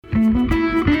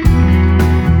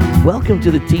Welcome to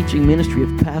the teaching ministry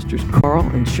of Pastors Karl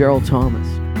and Cheryl Thomas.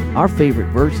 Our favorite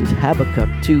verse is Habakkuk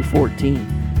 2:14.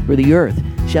 For the earth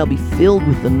shall be filled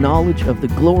with the knowledge of the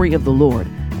glory of the Lord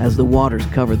as the waters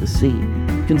cover the sea.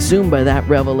 Consumed by that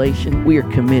revelation, we are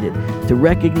committed to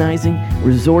recognizing,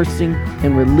 resourcing,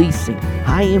 and releasing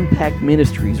high-impact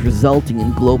ministries resulting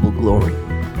in global glory,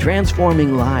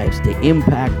 transforming lives to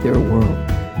impact their world.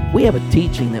 We have a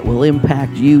teaching that will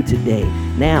impact you today.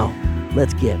 Now,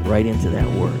 let's get right into that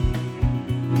word.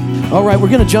 All right, we're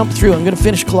going to jump through. I'm going to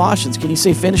finish Colossians. Can you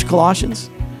say finish Colossians?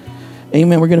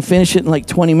 Amen. We're going to finish it in like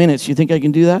 20 minutes. You think I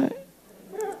can do that?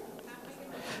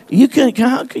 You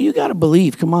got to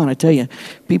believe. Come on, I tell you,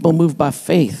 people move by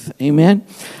faith. Amen.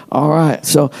 All right,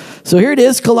 so here it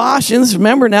is, Colossians.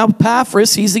 Remember now,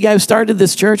 Epaphras, he's the guy who started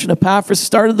this church, and Epaphras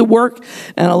started the work,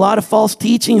 and a lot of false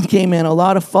teachings came in, a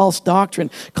lot of false doctrine.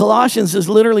 Colossians is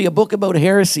literally a book about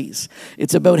heresies.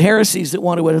 It's about heresies that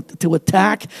want to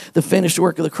attack the finished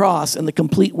work of the cross and the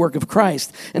complete work of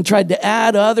Christ, and tried to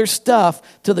add other stuff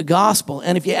to the gospel.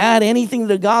 And if you add anything to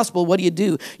the gospel, what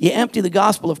do? You empty the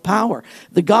gospel of power.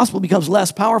 The gospel becomes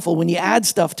less powerful when you add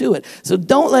stuff to it. So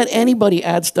don't let anybody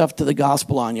add stuff to the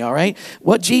gospel on you, all right?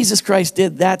 What Jesus Christ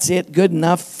did, that's it, good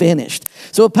enough, finished.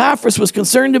 So Epaphras was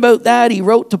concerned about that. He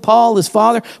wrote to Paul, his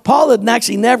father. Paul had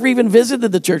actually never even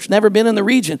visited the church, never been in the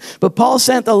region. But Paul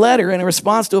sent a letter in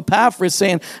response to Epaphras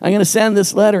saying, I'm going to send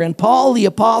this letter. And Paul, the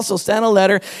apostle, sent a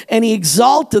letter, and he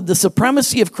exalted the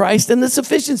supremacy of Christ and the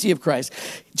sufficiency of Christ.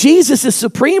 Jesus is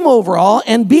supreme over all,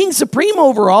 and being supreme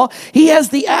over all, he has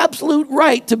the absolute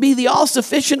right to be the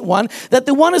all-sufficient one, that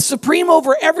the one is supreme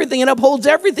over everything and upholds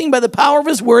everything by the power of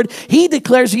his word. He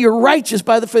declares you're righteous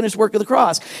by the finished work of the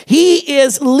cross. He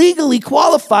is legally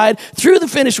qualified through the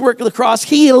finished work of the cross.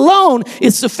 He alone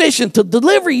is sufficient to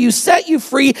deliver you, set you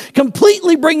free,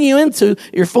 completely bring you into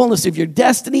your fullness of your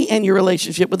destiny and your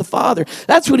relationship with the Father.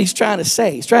 That's what he's trying to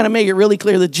say. He's trying to make it really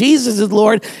clear that Jesus is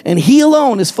Lord, and he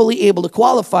alone is fully able to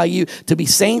qualify you to be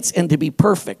saints and to be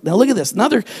perfect. Now look at this.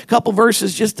 Another couple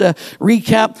verses just to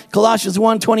recap. Colossians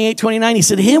 1:28-29. He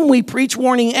said, Him we preach,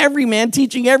 warning every man,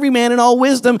 teaching every man in all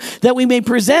wisdom, that we may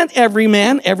present every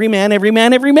man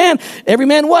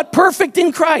what? Perfect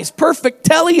in Christ. Perfect,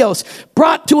 teleos,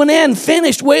 brought to an end,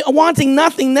 finished, wanting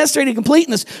nothing necessary to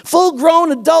completeness,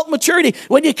 full-grown adult maturity.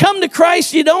 When you come to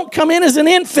Christ, you don't come in as an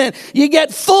infant. You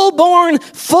get full-born,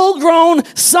 full-grown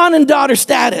son and daughter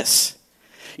status.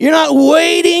 You're not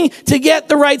waiting to get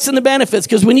the rights and the benefits.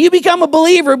 Because when you become a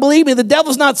believer, believe me, the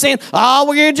devil's not saying,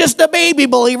 well, you're just a baby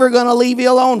believer, going to leave you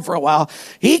alone for a while.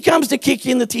 He comes to kick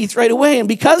you in the teeth right away. And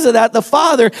because of that, the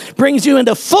Father brings you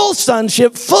into full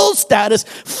sonship, full status,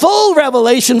 full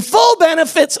revelation, full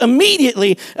benefits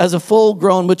immediately as a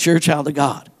full-grown, mature child of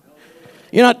God.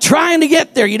 You're not trying to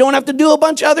get there. You don't have to do a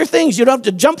bunch of other things. You don't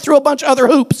have to jump through a bunch of other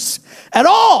hoops at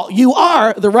all. You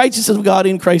are the righteousness of God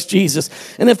in Christ Jesus.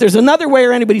 And if there's another way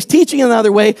or anybody's teaching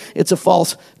another way, it's a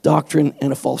false doctrine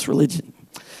and a false religion.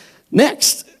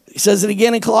 Next, he says it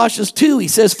again in Colossians 2. He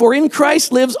says, for in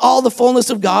Christ lives all the fullness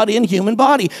of God in human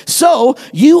body. So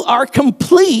you are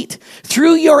complete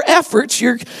through your efforts,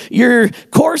 your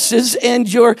courses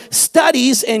and your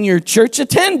studies and your church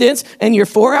attendance and your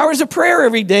 4 hours of prayer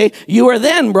every day. You are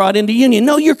then brought into union.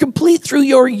 No, you're complete through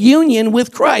your union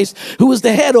with Christ, who is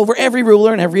the head over every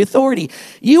ruler and every authority.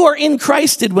 You are in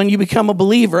Christed when you become a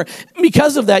believer.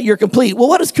 Because of that, you're complete. Well,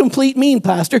 what does complete mean,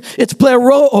 Pastor? It's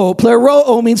pleroo.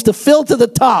 Pleroo means to fill to the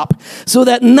top, so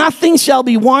that nothing shall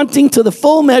be wanting to the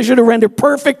full measure to render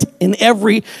perfect in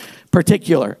every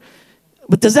particular.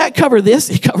 But does that cover this?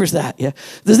 It covers that, yeah.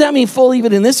 Does that mean full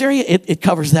even in this area? It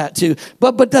covers that too.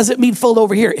 But does it mean full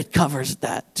over here? It covers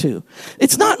that too.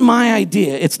 It's not my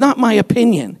idea. It's not my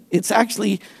opinion. It's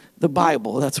actually the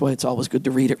Bible. That's why it's always good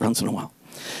to read it once in a while.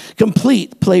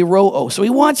 Complete, pleroo. So he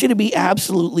wants you to be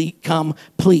absolutely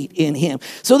complete in him.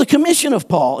 So the commission of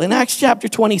Paul, in Acts chapter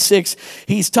 26,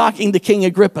 he's talking to King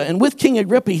Agrippa. And with King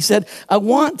Agrippa, he said, I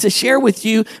want to share with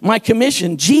you my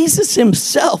commission. Jesus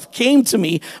himself came to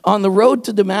me on the road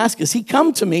to Damascus. He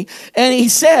come to me and he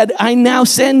said, I now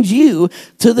send you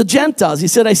to the Gentiles. He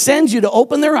said, I send you to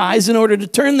open their eyes in order to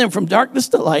turn them from darkness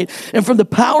to light and from the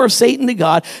power of Satan to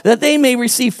God, that they may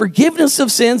receive forgiveness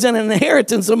of sins and an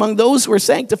inheritance among those who are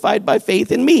sanctified by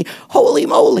faith in me. Holy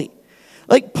moly.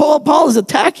 Like Paul is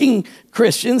attacking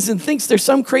Christians and thinks there's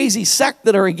some crazy sect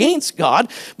that are against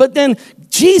God. But then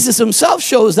Jesus himself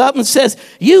shows up and says,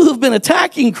 you who've been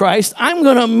attacking Christ, I'm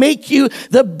going to make you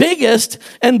the biggest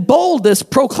and boldest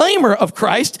proclaimer of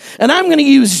Christ. And I'm going to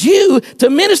use you to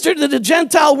minister to the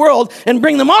Gentile world and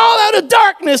bring them all out of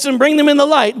darkness and bring them in the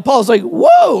light. And Paul's like,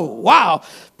 whoa, wow,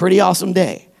 pretty awesome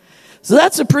day. So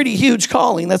that's a pretty huge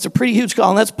calling. That's a pretty huge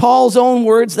calling. That's Paul's own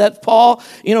words. That's Paul,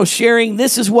 sharing.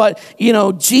 This is what,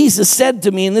 Jesus said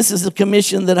to me, and this is the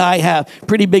commission that I have.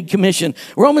 Pretty big commission.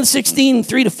 Romans 16,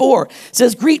 3-4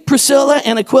 says, greet Priscilla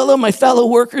and Aquila, my fellow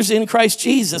workers in Christ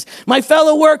Jesus. My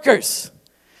fellow workers.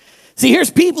 See,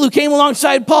 here's people who came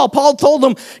alongside Paul. Paul told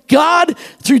them, God,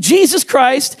 through Jesus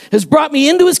Christ, has brought me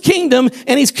into his kingdom,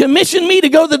 and he's commissioned me to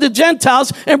go to the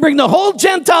Gentiles and bring the whole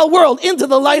Gentile world into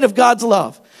the light of God's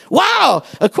love. Wow,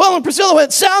 Aquila and Priscilla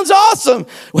went, sounds awesome.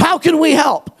 How can we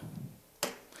help?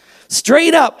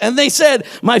 Straight up. And they said,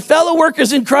 my fellow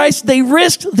workers in Christ, they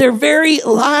risked their very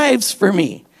lives for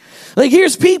me. Like,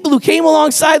 here's people who came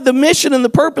alongside the mission and the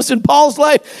purpose in Paul's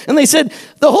life, and they said,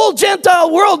 the whole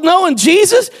Gentile world knowing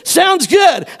Jesus sounds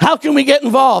good. How can we get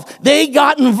involved? They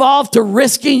got involved to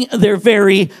risking their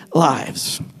very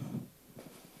lives.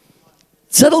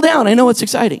 Settle down. I know it's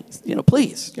exciting.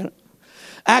 Please.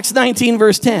 Acts 19,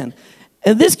 verse 10.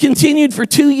 And this continued for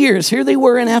 2 years. Here they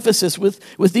were in Ephesus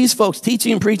with these folks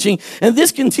teaching and preaching. And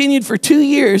this continued for 2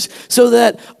 years so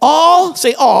that all,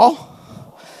 say all,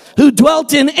 who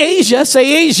dwelt in Asia,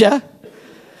 say Asia,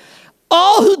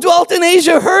 all who dwelt in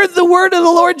Asia heard the word of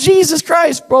the Lord Jesus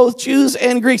Christ, both Jews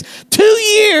and Greeks. 2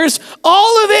 years,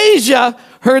 all of Asia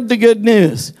heard the good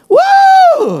news.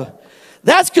 Woo!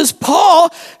 That's because Paul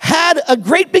had a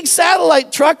great big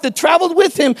satellite truck that traveled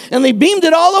with him, and they beamed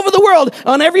it all over the world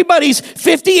on everybody's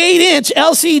 58-inch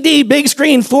LCD, big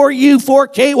screen, 4U,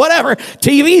 4K, whatever,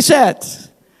 TV set.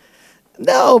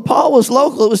 No, Paul was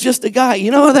local. It was just a guy. You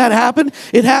know how that happened?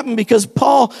 It happened because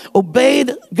Paul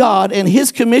obeyed God and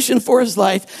his commission for his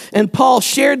life, and Paul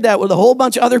shared that with a whole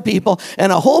bunch of other people,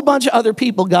 and a whole bunch of other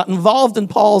people got involved in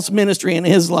Paul's ministry in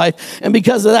his life, and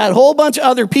because of that whole bunch of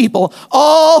other people,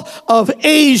 all of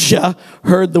Asia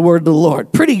heard the word of the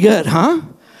Lord. Pretty good, huh?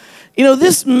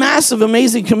 This massive,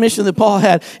 amazing commission that Paul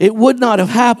had, it would not have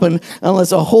happened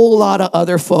unless a whole lot of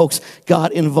other folks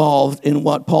got involved in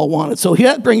what Paul wanted. So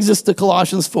that brings us to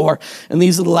Colossians 4, and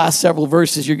these are the last several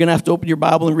verses. You're going to have to open your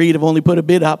Bible and read. I've only put a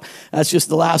bit up. That's just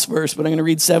the last verse, but I'm going to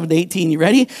read 7-18. You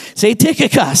ready? Say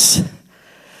Tychicus.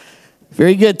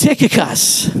 Very good,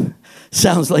 Tychicus.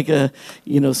 Sounds like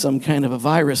some kind of a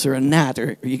virus or a gnat,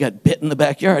 or you got bit in the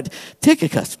backyard.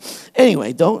 Tychicus.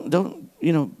 Anyway, don't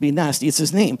be nasty. It's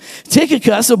his name.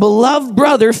 Tychicus, a beloved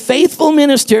brother, faithful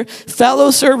minister,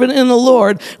 fellow servant in the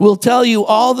Lord, will tell you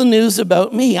all the news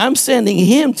about me. I'm sending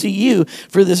him to you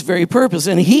for this very purpose.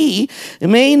 And he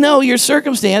may know your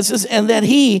circumstances, and that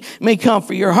he may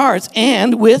comfort your hearts.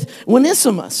 And with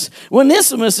Onesimus.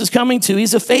 Onesimus is coming too.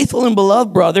 He's a faithful and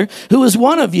beloved brother who is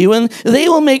one of you, and they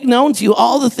will make known to you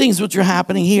all the things which are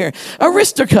happening here.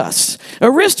 Aristarchus,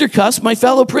 my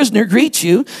fellow prisoner, greets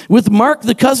you, with Mark,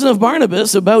 the cousin of Barnabas,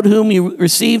 about whom you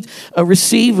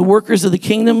receive workers of the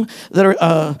kingdom that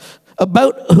are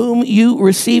about whom you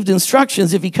received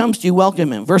instructions. If he comes to you,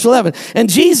 welcome him. Verse 11, and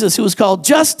Jesus, who is called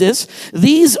Justice,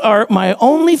 these are my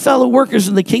only fellow workers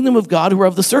in the kingdom of God who are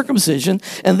of the circumcision,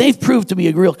 and they've proved to be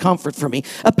a real comfort for me.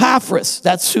 Epaphras,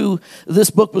 that's who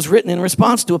this book was written in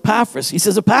response to. Epaphras. He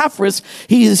says, Epaphras,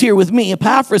 he is here with me.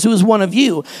 Epaphras, who is one of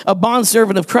you, a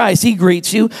bondservant of Christ, he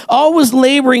greets you, always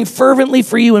laboring fervently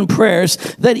for you in prayers,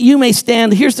 that you may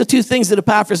stand. Here's the two things that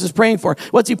Epaphras is praying for.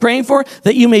 What's he praying for?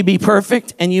 That you may be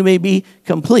perfect and you may be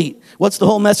complete. What's the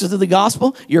whole message of the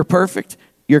gospel? You're perfect,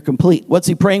 you're complete. What's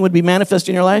he praying would be manifest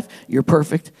in your life? You're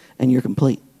perfect and you're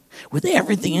complete. With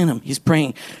everything in him, he's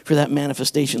praying for that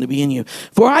manifestation to be in you.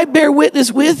 For I bear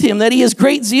witness with him that he has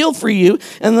great zeal for you,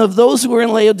 and of those who are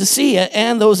in Laodicea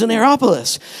and those in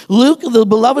Hierapolis. Luke, the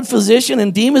beloved physician,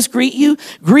 and Demas greet you.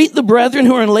 Greet the brethren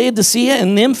who are in Laodicea,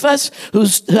 and Nymphas, who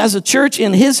has a church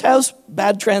in his house.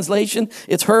 Bad translation.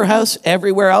 It's her house.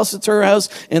 Everywhere else it's her house.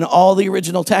 In all the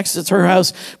original texts it's her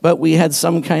house. But we had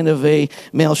some kind of a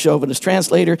male chauvinist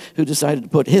translator who decided to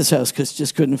put his house because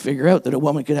just couldn't figure out that a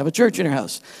woman could have a church in her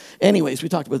house. Anyways, we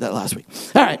talked about that last week.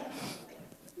 All right.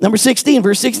 Number 16,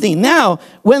 verse 16. Now,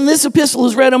 when this epistle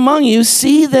is read among you,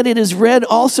 see that it is read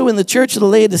also in the church of the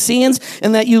Laodiceans,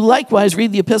 and that you likewise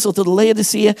read the epistle to the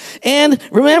Laodicea. And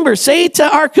remember, say to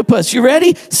Archippus, you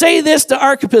ready? Say this to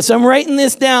Archippus. I'm writing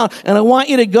this down, and I want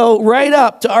you to go right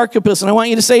up to Archippus, and I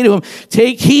want you to say to him,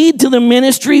 take heed to the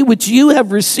ministry which you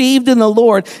have received in the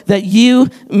Lord, that you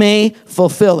may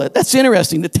fulfill it. That's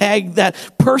interesting to tag that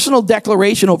personal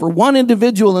declaration over one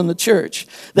individual in the church.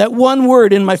 That one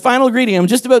word in my final greeting, I'm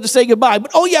just about to say goodbye,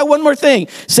 but oh yeah, one more thing.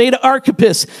 Say to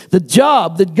Archippus, the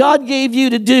job that God gave you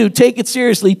to do, take it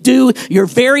seriously. Do your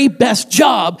very best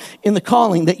job in the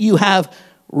calling that you have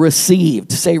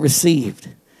received. Say received.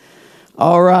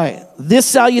 All right. This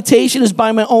salutation is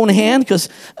by my own hand, because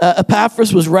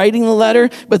Epaphras was writing the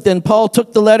letter, but then Paul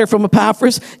took the letter from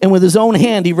Epaphras, and with his own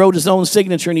hand, he wrote his own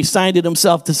signature, and he signed it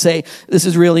himself to say, this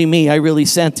is really me. I really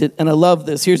sent it, and I love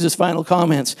this. Here's his final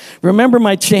comments. Remember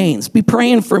my chains. Be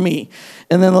praying for me.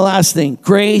 And then the last thing,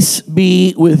 grace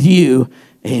be with you.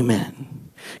 Amen.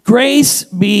 Grace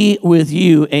be with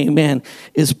you, amen,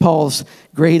 is Paul's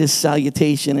greatest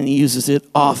salutation, and he uses it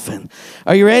often.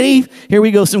 Are you ready? Here we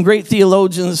go. Some great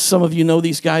theologians. Some of you know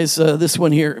these guys. This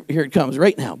one here it comes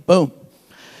right now. Boom.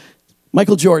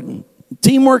 Michael Jordan.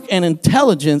 Teamwork and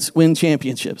intelligence win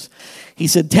championships. He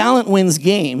said talent wins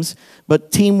games,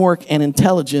 but teamwork and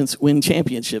intelligence win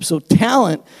championships. So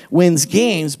talent wins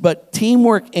games, but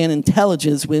teamwork and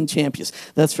intelligence win champions.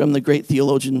 That's from the great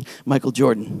theologian Michael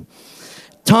Jordan.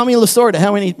 Tommy Lasorda.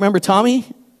 How many remember Tommy?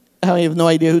 How many have no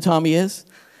idea who Tommy is?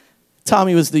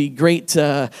 Tommy was the great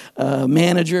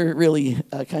manager, really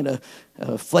kind of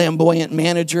flamboyant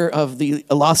manager of the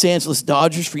Los Angeles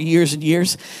Dodgers for years and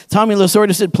years. Tommy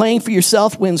Lasorda said, playing for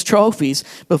yourself wins trophies,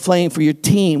 but playing for your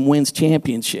team wins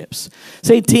championships.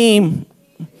 Say team.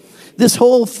 This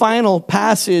whole final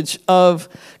passage of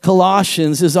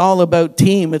Colossians is all about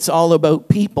team. It's all about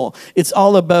people. It's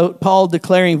all about Paul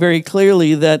declaring very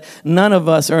clearly that none of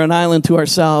us are an island to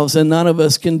ourselves, and none of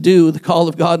us can do the call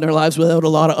of God in our lives without a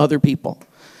lot of other people.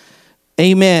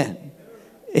 Amen.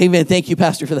 Amen. Thank you,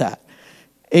 Pastor, for that.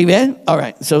 Amen. All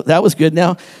right. So that was good.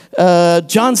 Now,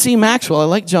 John C. Maxwell. I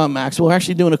like John Maxwell. We're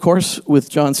actually doing a course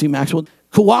with John C. Maxwell.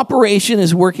 Cooperation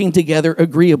is working together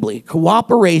agreeably.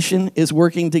 Cooperation is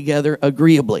working together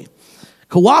agreeably.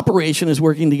 Cooperation is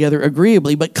working together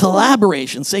agreeably, but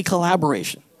collaboration, say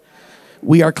collaboration.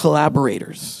 We are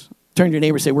collaborators. Turn to your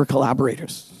neighbor and say, we're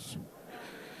collaborators.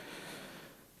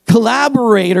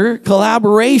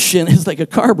 Collaboration is like a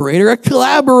carburetor. A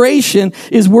collaboration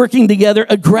is working together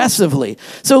aggressively.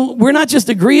 So we're not just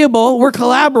agreeable, we're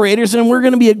collaborators, and we're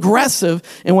going to be aggressive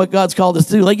in what God's called us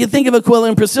to do. Like you think of Aquila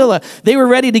and Priscilla. They were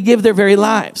ready to give their very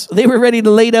lives. They were ready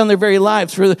to lay down their very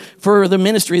lives for the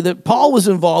ministry that Paul was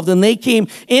involved in. They came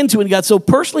into it and got so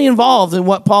personally involved in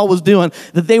what Paul was doing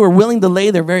that they were willing to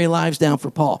lay their very lives down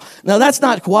for Paul. Now that's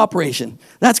not cooperation.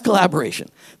 That's collaboration.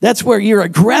 That's where you're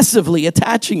aggressively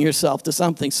attaching yourself to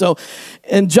something. So,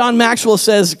 and John Maxwell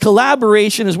says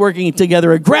collaboration is working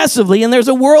together aggressively, and there's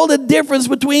a world of difference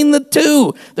between the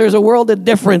two. There's a world of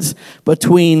difference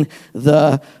between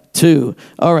the two.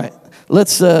 All right,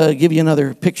 let's give you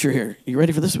another picture here. You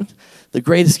ready for this one? The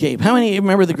Great Escape. How many of you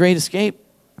remember The Great Escape?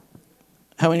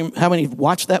 How many have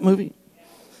watched that movie?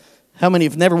 How many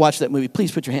have never watched that movie?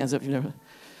 Please put your hands up if you've never.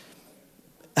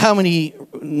 How many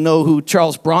know who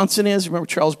Charles Bronson is? Remember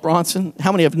Charles Bronson?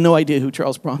 How many have no idea who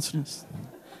Charles Bronson is?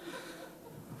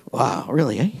 Wow,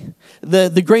 really, eh?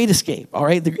 The Great Escape, all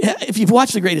right? If you've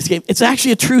watched The Great Escape, it's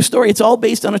actually a true story. It's all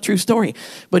based on a true story.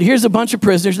 But here's a bunch of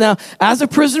prisoners. Now, as a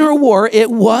prisoner of war,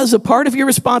 it was a part of your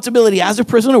responsibility as a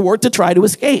prisoner of war to try to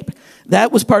escape.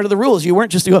 That was part of the rules. You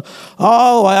weren't just to go,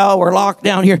 oh, well, we're locked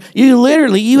down here. You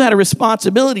had a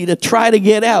responsibility to try to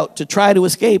get out, to try to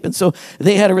escape. And so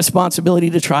they had a responsibility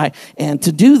to try and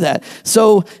to do that.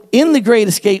 So in the Great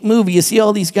Escape movie, you see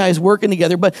all these guys working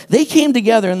together, but they came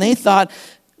together and they thought,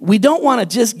 we don't want to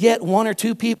just get one or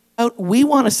two people out. We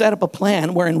want to set up a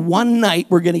plan where in one night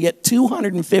we're going to get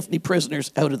 250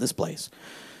 prisoners out of this place.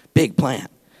 Big plan.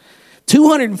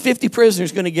 250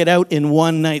 prisoners going to get out in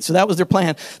one night. So that was their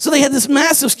plan. So they had this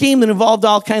massive scheme that involved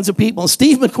all kinds of people. And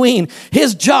Steve McQueen,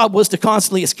 his job was to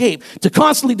constantly escape, to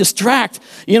constantly distract,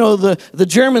 the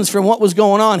Germans from what was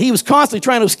going on. He was constantly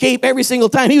trying to escape every single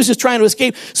time. He was just trying to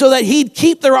escape so that he'd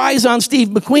keep their eyes on Steve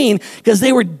McQueen because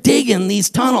they were digging these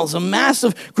tunnels, a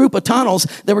massive group of tunnels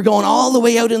that were going all the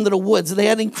way out into the woods. They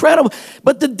had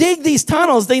but to dig these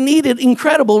tunnels, they needed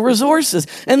incredible resources.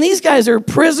 And these guys are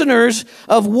prisoners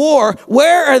of war.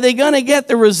 Where are they going to get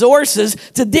the resources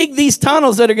to dig these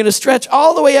tunnels that are going to stretch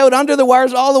all the way out under the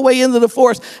wires, all the way into the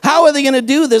forest? How are they going to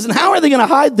do this? And how are they going to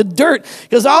hide the dirt?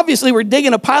 Because obviously we're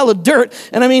digging a pile of dirt.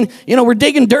 And we're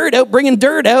digging dirt out, bringing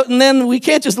dirt out. And then we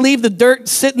can't just leave the dirt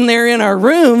sitting there in our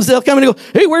rooms. They'll come and go,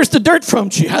 hey, where's the dirt from?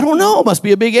 Gee, I don't know. It must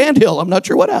be a big anthill. I'm not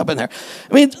sure what happened there.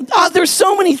 There's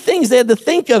so many things they had to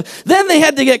think of. Then they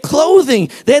had to get clothing.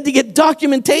 They had to get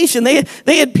documentation. They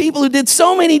had people who did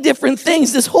so many different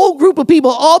things. This whole group of people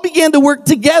all began to work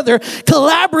together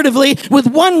collaboratively with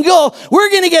one goal. We're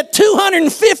going to get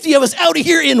 250 of us out of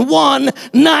here in one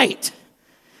night.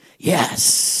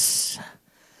 Yes.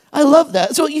 I love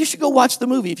that. So you should go watch the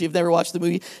movie. If you've never watched the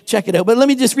movie, check it out. But let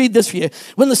me just read this for you.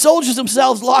 When the soldiers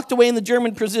themselves locked away in the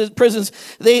German prisons,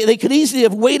 they could easily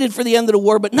have waited for the end of the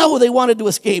war, but no, they wanted to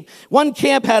escape. One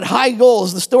camp had high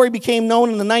goals. The story became known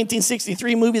in the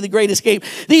 1963 movie, The Great Escape.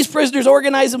 These prisoners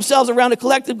organized themselves around a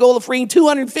collective goal of freeing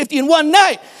 250 in one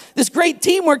night. This great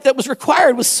teamwork that was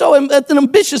required was so an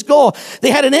ambitious goal.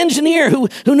 They had an engineer who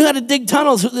knew how to dig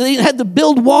tunnels. They had to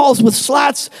build walls with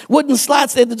slats, wooden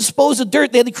slats. They had to dispose of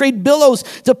dirt. They had to create billows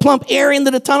to plump air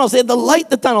into the tunnels. They had to light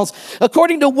the tunnels.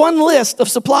 According to one list of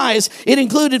supplies, it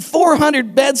included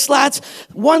 400 bed slats,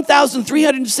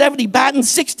 1,370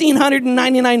 battens,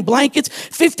 1,699 blankets,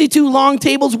 52 long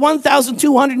tables,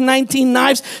 1,219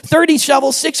 knives, 30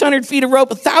 shovels, 600 feet of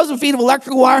rope, 1,000 feet of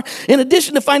electrical wire. In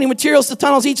addition to finding materials to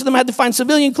tunnels, each of them had to find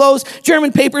civilian clothes,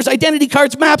 German papers, identity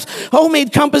cards, maps,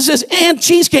 homemade compasses, and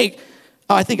cheesecake.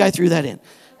 Oh, I think I threw that in.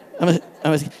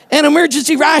 And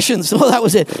emergency rations. Well, that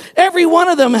was it. Every one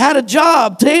of them had a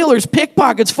job. Tailors,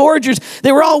 pickpockets, foragers.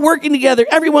 They were all working together.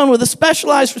 Everyone with a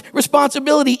specialized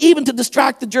responsibility, even to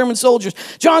distract the German soldiers.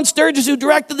 John Sturges, who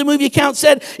directed the movie account,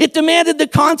 said it demanded the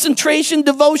concentration,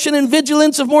 devotion, and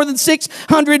vigilance of more than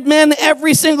 600 men,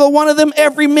 every single one of them,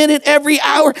 every minute, every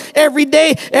hour, every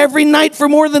day, every night for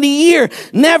more than a year.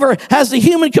 Never has the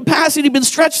human capacity been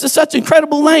stretched to such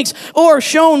incredible lengths or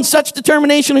shown such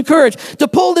determination and courage. To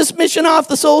pull this mission off,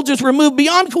 the soldiers were moved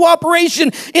beyond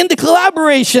cooperation into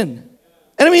collaboration.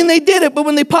 And I mean, they did it, but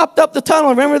when they popped up the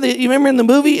tunnel, you remember in the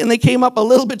movie, and they came up a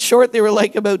little bit short, they were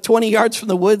like about 20 yards from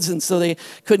the woods, and so they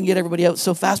couldn't get everybody out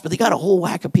so fast, but they got a whole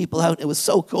whack of people out. It was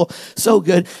so cool, so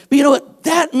good. But you know what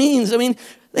that means? I mean,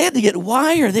 they had to get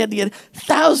wire. They had to get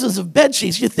thousands of bed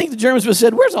sheets. You'd think the Germans would have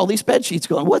said, where's all these bed sheets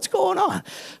going? What's going on?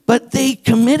 But they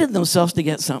committed themselves to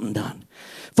get something done.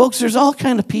 Folks, there's all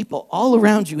kind of people all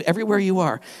around you, everywhere you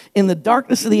are, in the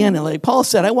darkness of the end. Like Paul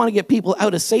said, I want to get people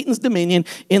out of Satan's dominion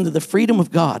into the freedom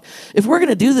of God. If we're going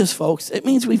to do this, folks, it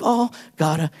means we've all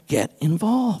got to get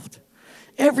involved.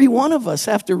 Every one of us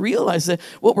have to realize that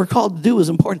what we're called to do is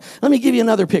important. Let me give you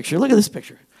another picture. Look at this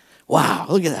picture. Wow,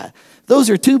 look at that. Those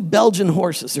are two Belgian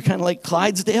horses. They're kind of like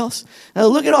Clydesdales. Now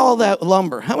look at all that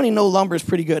lumber. How many know lumber is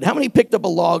pretty good? How many picked up a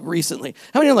log recently?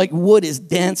 How many know like wood is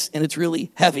dense and it's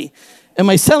really heavy? Am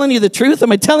I telling you the truth?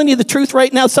 Am I telling you the truth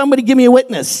right now? Somebody give me a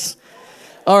witness.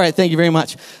 All right, thank you very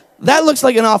much. That looks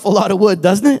like an awful lot of wood,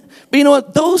 doesn't it? But you know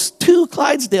what? Those two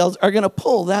Clydesdales are going to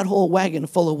pull that whole wagon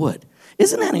full of wood.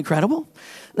 Isn't that incredible?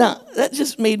 Now, that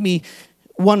just made me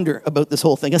wonder about this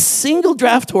whole thing. A single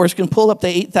draft horse can pull up to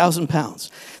 8,000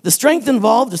 pounds. The strength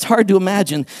involved is hard to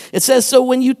imagine. It says, so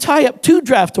when you tie up two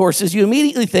draft horses, you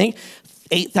immediately think,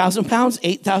 8,000 pounds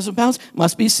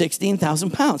must be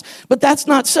 16,000 pounds. But that's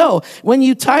not so. When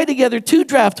you tie together two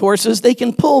draft horses, they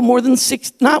can pull not more than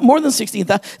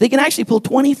 16,000. They can actually pull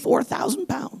 24,000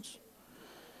 pounds.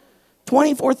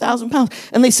 24,000 pounds.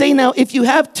 And they say now, if you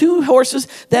have two horses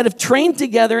that have trained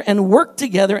together and worked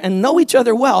together and know each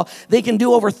other well, they can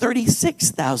do over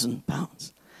 36,000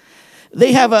 pounds.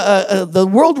 They have the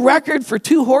world record for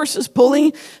two horses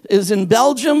pulling is in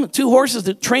Belgium. Two horses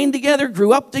that trained together,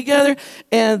 grew up together,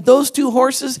 and those two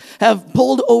horses have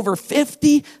pulled over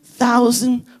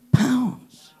 50,000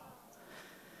 pounds.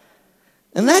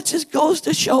 And that just goes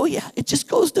to show you. It just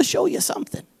goes to show you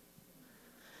something.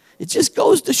 It just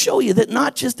goes to show you that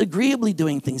not just agreeably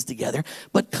doing things together,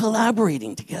 but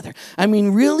collaborating together. I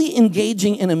mean, really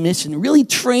engaging in a mission, really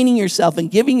training yourself and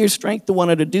giving your strength to one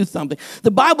another to do something. The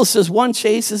Bible says one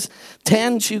chases,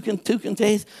 10, two can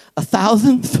taste,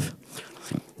 1,000.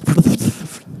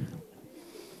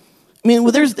 I mean,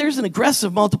 well, there's an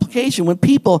aggressive multiplication when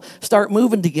people start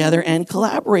moving together and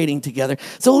collaborating together.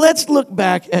 So let's look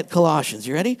back at Colossians.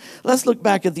 You ready? Let's look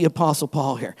back at the Apostle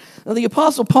Paul here. Now, the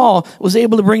Apostle Paul was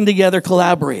able to bring together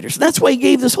collaborators. That's why he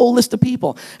gave this whole list of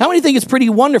people. How many think it's pretty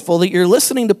wonderful that you're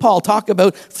listening to Paul talk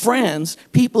about friends,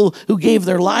 people who gave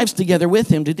their lives together with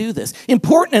him to do this?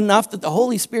 Important enough that the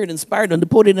Holy Spirit inspired him to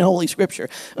put it in Holy Scripture.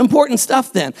 Important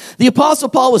stuff then. The Apostle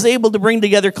Paul was able to bring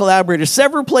together collaborators.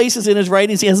 Several places in his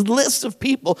writings, he has lists of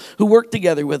people who work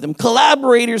together with him.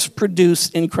 Collaborators produce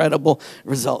incredible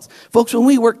results. Folks, when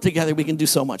we work together, we can do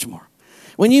so much more.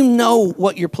 When you know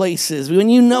what your place is, when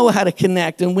you know how to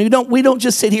connect, and we don't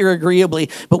just sit here agreeably,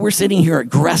 but we're sitting here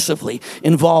aggressively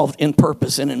involved in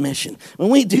purpose and in mission. When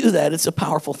we do that, it's a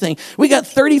powerful thing. We got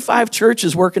 35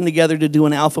 churches working together to do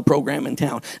an Alpha program in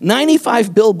town.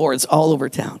 95 billboards all over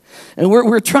town. And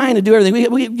we're trying to do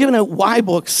everything. We've given out Y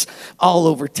books all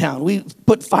over town. We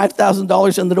put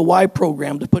 $5,000 into the Y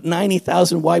program to put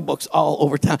 90,000 Y books all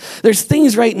over town. There's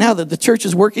things right now that the church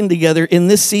is working together in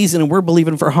this season, and we're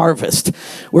believing for harvest.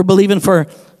 We're believing for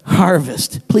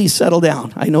harvest. Please settle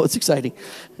down. I know it's exciting.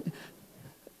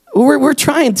 We're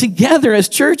trying together as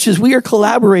churches. We are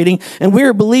collaborating, and we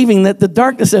are believing that the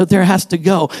darkness out there has to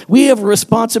go. We have a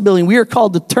responsibility. We are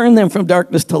called to turn them from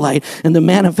darkness to light and to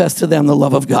manifest to them the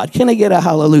love of God. Can I get a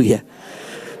hallelujah?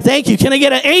 Thank you. Can I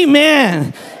get an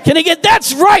amen? Can I get,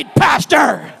 that's right,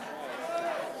 Pastor?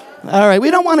 All right, we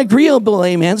don't want agreeable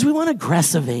amens. We want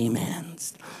aggressive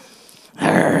amens.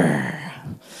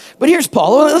 But here's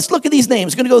Paul. Let's look at these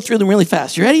names. I'm going to go through them really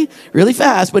fast. You ready? Really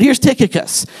fast. But here's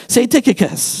Tychicus. Say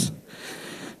Tychicus.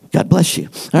 God bless you.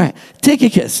 All right.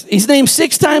 Tychicus. He's named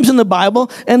 6 times in the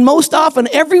Bible. And most often,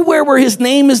 everywhere where his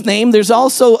name is named, there's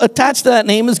also attached to that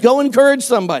name is go encourage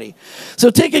somebody.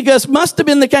 So Tychicus must have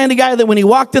been the kind of guy that when he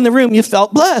walked in the room, you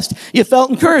felt blessed. You felt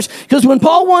encouraged. Because when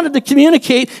Paul wanted to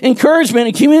communicate encouragement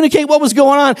and communicate what was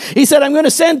going on, he said, I'm going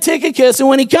to send Tychicus. And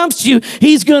when he comes to you,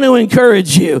 he's going to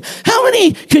encourage you. How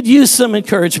many could use some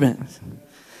encouragement?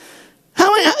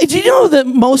 Do you know that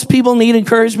most people need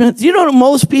encouragement? Do you know that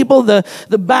most people, the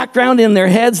background in their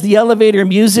heads, the elevator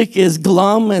music is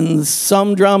glum and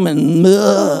sumdrum and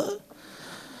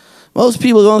most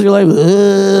people going through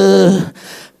life,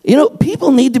 You know,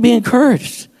 people need to be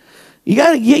encouraged. You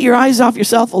got to get your eyes off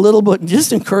yourself a little bit and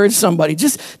just encourage somebody.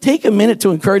 Just take a minute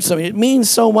to encourage somebody. It means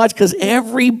so much because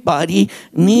everybody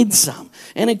needs some.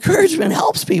 And encouragement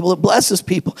helps people. It blesses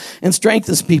people and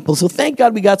strengthens people. So thank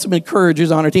God we got some encouragers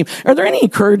on our team. Are there any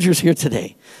encouragers here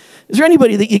today? Is there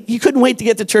anybody that you couldn't wait to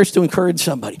get to church to encourage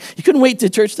somebody? You couldn't wait to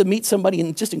church to meet somebody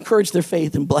and just encourage their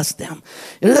faith and bless them.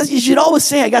 You should always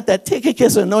say, I got that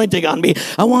Tychicus anointing on me.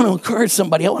 I want to encourage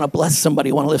somebody. I want to bless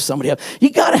somebody. I want to lift somebody up.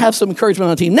 You got to have some encouragement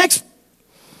on the team. Next,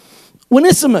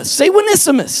 Onesimus. Say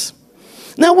Onesimus.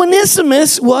 Now,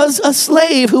 Onesimus was a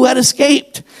slave who had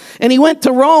escaped. And he went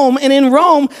to Rome, and in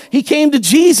Rome, he came to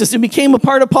Jesus and became a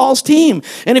part of Paul's team.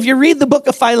 And if you read the book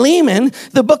of Philemon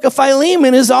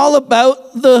is all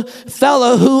about the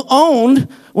fellow who owned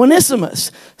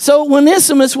Onesimus. So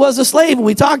Onesimus was a slave.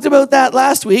 We talked about that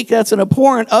last week. That's an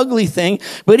abhorrent, ugly thing.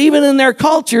 But even in their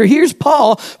culture, here's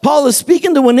Paul. Paul is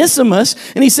speaking to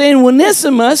Onesimus, and he's saying,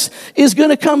 Onesimus is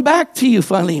going to come back to you,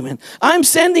 Philemon. I'm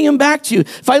sending him back to you.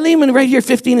 Philemon, right here,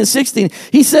 15 and 16.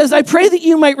 He says, I pray that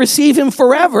you might receive him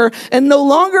forever, and no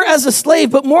longer as a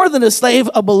slave, but more than a slave,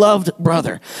 a beloved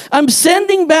brother. I'm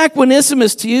sending back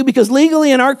Onesimus to you because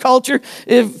legally in our culture,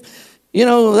 if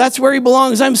that's where he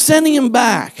belongs. I'm sending him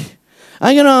back.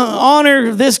 I'm going to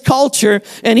honor this culture,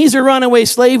 and he's a runaway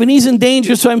slave, and he's in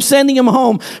danger, so I'm sending him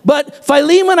home. But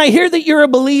Philemon, I hear that you're a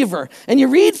believer. And you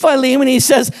read Philemon, and he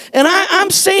says, and I'm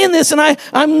saying this, and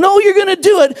I know you're going to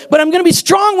do it, but I'm going to be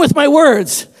strong with my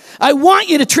words. I want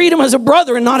you to treat him as a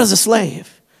brother and not as a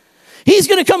slave. He's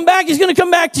going to come back. He's going to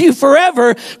come back to you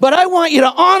forever, but I want you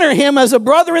to honor him as a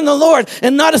brother in the Lord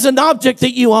and not as an object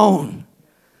that you own.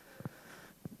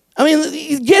 I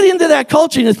mean, get into that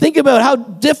culture and think about how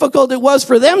difficult it was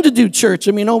for them to do church.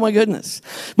 I mean, oh my goodness.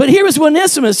 But here was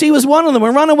Onesimus. He was one of them,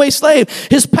 a runaway slave.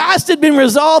 His past had been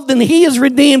resolved and he is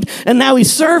redeemed. And now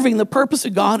he's serving the purpose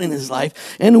of God in his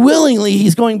life. And willingly,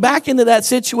 he's going back into that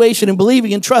situation and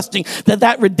believing and trusting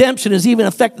that redemption has even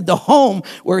affected the home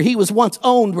where he was once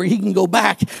owned, where he can go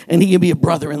back and he can be a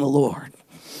brother in the Lord.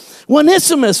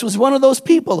 Onesimus was one of those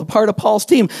people, a part of Paul's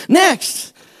team.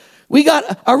 Next, we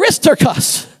got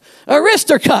Aristarchus.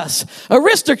 Aristarchus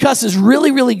is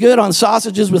really, really good on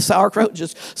sausages with sauerkraut.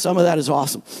 Just some of that is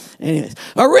awesome. Anyways,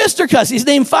 Aristarchus, he's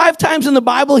named 5 times in the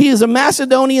Bible. He is a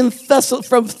Macedonian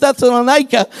from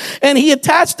Thessalonica, and he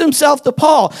attached himself to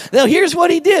Paul. Now, here's what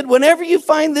he did. Whenever you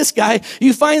find this guy,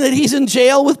 you find that he's in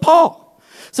jail with Paul.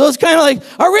 So it's kind of like,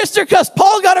 Aristarchus,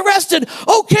 Paul got arrested.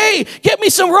 Okay, get me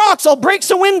some rocks. I'll break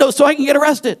some windows so I can get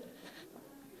arrested.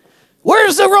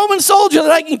 Where's the Roman soldier that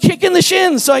I can kick in the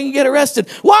shins so I can get arrested?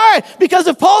 Why? Because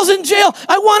if Paul's in jail,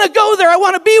 I want to go there. I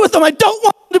want to be with him. I don't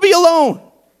want him to be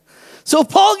alone. So if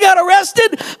Paul got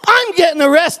arrested, I'm getting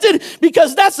arrested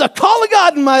because that's the call of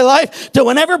God in my life to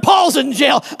whenever Paul's in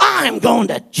jail, I'm going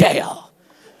to jail.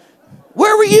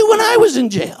 Where were you when I was in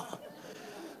jail?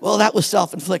 Well, that was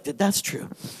self-inflicted. That's true.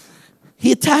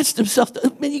 He attached himself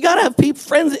to, you got to have people,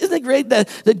 friends. Isn't it great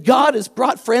that God has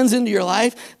brought friends into your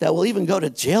life that will even go to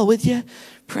jail with you?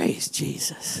 Praise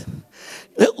Jesus.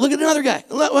 Look at another guy.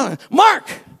 Mark.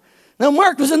 Now,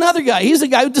 Mark was another guy. He's the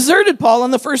guy who deserted Paul on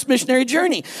the first missionary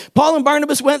journey. Paul and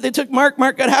Barnabas went. They took Mark.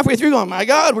 Mark got halfway through going, my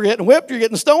God, we're getting whipped. You're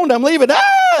getting stoned. I'm leaving.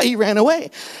 He ran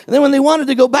away. And then when they wanted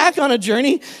to go back on a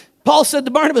journey, Paul said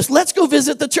to Barnabas, let's go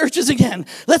visit the churches again.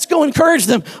 Let's go encourage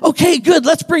them. Okay, good.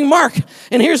 Let's bring Mark.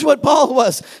 And here's what Paul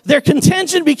was. Their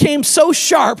contention became so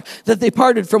sharp that they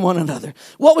parted from one another.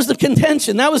 What was the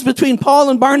contention? That was between Paul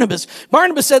and Barnabas.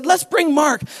 Barnabas said, let's bring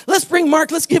Mark. Let's bring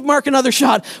Mark. Let's give Mark another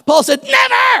shot. Paul said,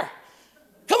 never.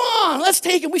 Come on, let's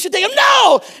take him. We should take him.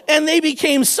 No! And they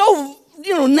became so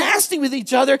nasty with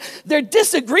each other. Their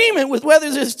disagreement with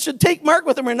whether they should take Mark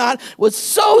with them or not was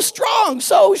so strong,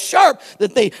 so sharp,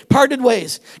 that they parted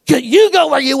ways. You go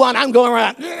where you want, I'm going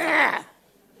around. And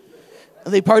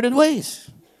they parted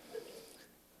ways.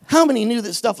 How many knew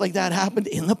that stuff like that happened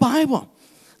in the Bible?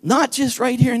 Not just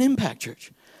right here in Impact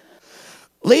Church.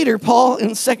 Later, Paul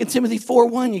in 2 Timothy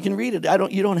 4:1, you can read it.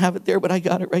 You don't have it there, but I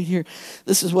got it right here.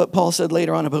 This is what Paul said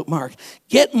later on about Mark.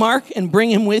 Get Mark and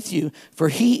bring him with you, for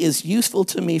he is useful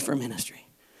to me for ministry.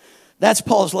 That's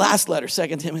Paul's last letter,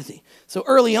 2 Timothy. So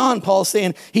early on, Paul's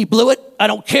saying, he blew it. I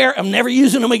don't care. I'm never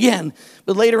using him again.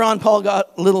 But later on, Paul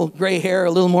got a little gray hair,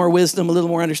 a little more wisdom, a little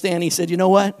more understanding. He said, you know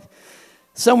what?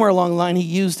 Somewhere along the line, he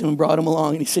used him and brought him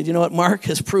along. And he said, you know what? Mark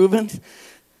has proven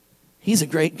he's a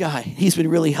great guy. He's been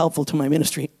really helpful to my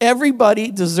ministry. Everybody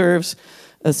deserves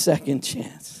a second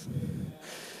chance.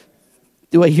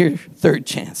 Do I hear third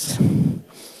chance?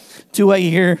 Do I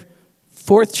hear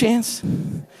fourth chance?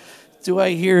 Do I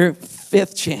hear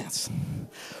fifth chance?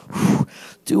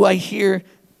 Do I hear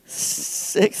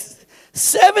sixth?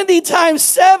 70 times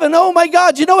 7. Oh my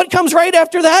God. You know what comes right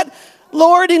after that?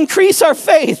 Lord, increase our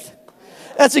faith.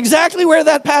 That's exactly where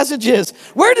that passage is.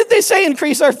 Where did they say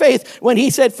increase our faith? When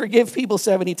he said forgive people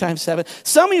 70 times 7.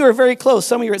 Some of you are very close.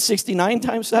 Some of you are at 69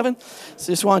 times 7.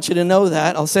 So just want you to know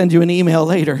that. I'll send you an email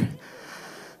later.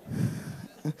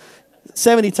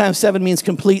 70 times 7 means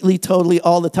completely, totally,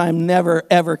 all the time, never,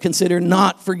 ever consider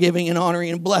not forgiving and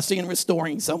honoring and blessing and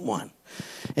restoring someone.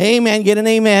 Amen. Get an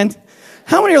amen.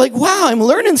 How many are like, wow, I'm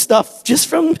learning stuff just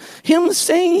from him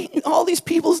saying all these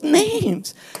people's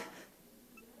names?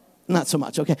 Not so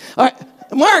much, okay. All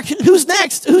right, Mark, who's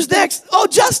next? Who's next? Oh,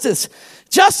 Justice.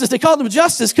 Justice, they called him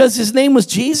Justice because his name was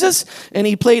Jesus, and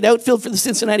he played outfield for the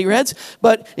Cincinnati Reds,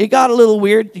 but it got a little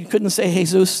weird. You couldn't say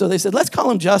Jesus, so they said, let's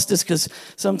call him Justice, because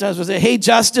sometimes we'll say, hey,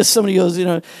 Justice. Somebody goes,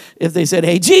 if they said,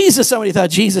 hey, Jesus, somebody thought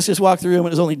Jesus just walked through the room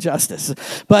and it was only Justice.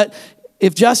 But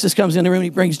if Justice comes in the room,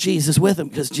 he brings Jesus with him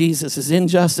because Jesus is in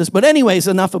justice. But anyways,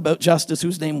 enough about Justice,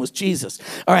 whose name was Jesus.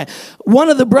 All right. One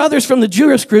of the brothers from the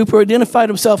Jewish group who identified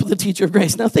himself as the teacher of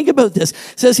grace. Now think about this.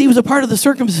 It says he was a part of the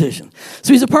circumcision.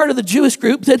 So he's a part of the Jewish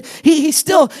group that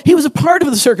he was a part of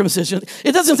the circumcision.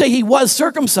 It doesn't say he was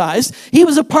circumcised. He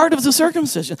was a part of the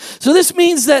circumcision. So this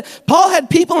means that Paul had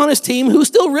people on his team who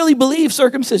still really believed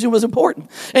circumcision was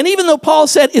important. And even though Paul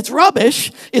said it's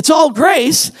rubbish, it's all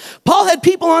grace, Paul had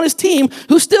people on his team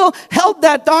who still held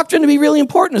that doctrine to be really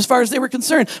important as far as they were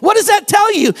concerned. What does that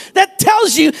tell you? That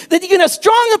tells you that you can have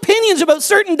strong opinions about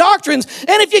certain doctrines,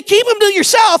 and if you keep them to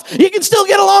yourself, you can still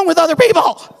get along with other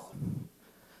people.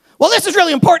 Well, this is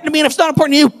really important to me, and if it's not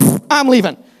important to you, I'm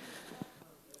leaving.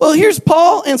 Well, here's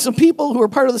Paul and some people who are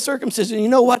part of the circumcision. You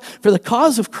know what? For the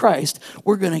cause of Christ,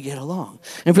 we're going to get along.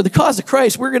 And for the cause of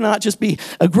Christ, we're going to not just be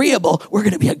agreeable, we're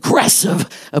going to be aggressive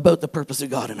about the purpose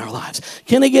of God in our lives.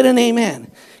 Can I get an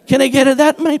amen? Can I get it?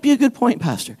 That might be a good point,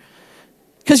 Pastor.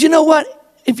 Because you know what?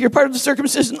 If you're part of the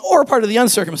circumcision or part of the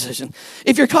uncircumcision,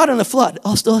 if you're caught in a flood,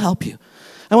 I'll still help you.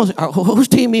 I won't say, oh, whose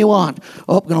team are you on?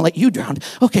 Oh, I'm going to let you drown.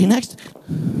 Okay, next.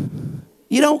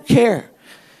 You don't care.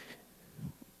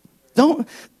 Don't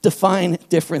define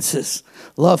differences.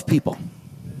 Love people.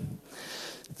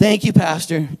 Thank you,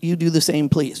 Pastor. You do the same,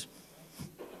 please.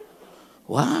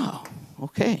 Wow.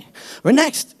 Okay. We're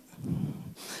next.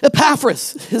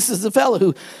 Epaphras. This is the fellow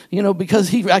who, because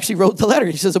he actually wrote the letter.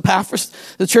 He says, Epaphras,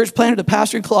 the church planted a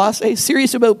pastor in Colosse,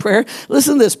 serious about prayer.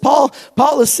 Listen to this. Paul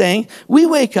is saying, we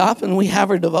wake up and we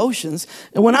have our devotions.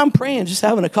 And when I'm praying, just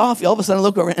having a coffee, all of a sudden I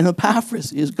look over and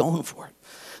Epaphras is going for it.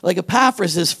 Like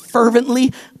Epaphras is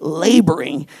fervently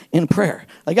laboring in prayer.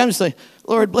 Like I'm just like,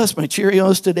 Lord, bless my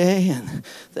Cheerios today, and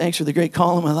thanks for the great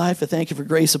call in my life. I thank you for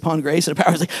grace upon grace. And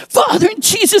Epaphras is like, Father, in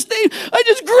Jesus' name, I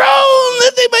just groan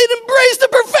that they might embrace the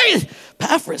perfect.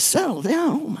 Epaphras, settle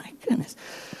down. Oh my goodness.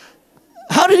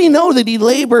 How did he know that he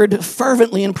labored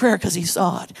fervently in prayer? Because he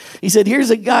saw it. He said, here's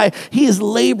a guy, he is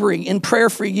laboring in prayer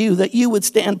for you, that you would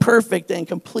stand perfect and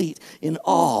complete in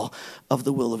all of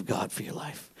the will of God for your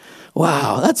life.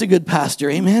 Wow, that's a good pastor,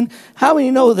 amen? How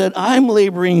many know that I'm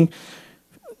laboring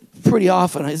pretty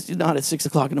often? It's not at 6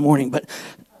 o'clock in the morning, but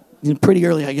pretty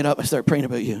early I get up, I start praying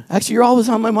about you. Actually, you're always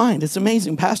on my mind. It's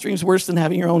amazing. Pastoring is worse than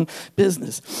having your own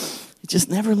business. It just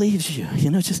never leaves you,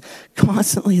 just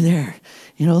constantly there.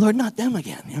 Lord, not them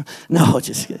again. No,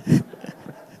 just...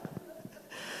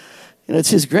 It's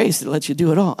his grace that lets you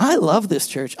do it all. I love this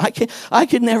church. I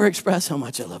could never express how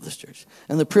much I love this church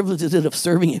and the privilege of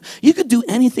serving you. You could do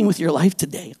anything with your life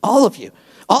today. All of you.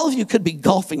 All of you could be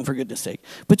golfing, for goodness sake.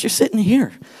 But you're sitting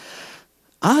here.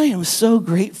 I am so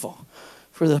grateful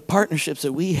for the partnerships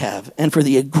that we have and for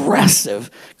the aggressive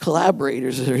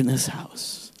collaborators that are in this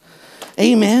house.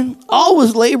 Amen.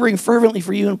 Always laboring fervently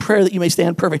for you in prayer that you may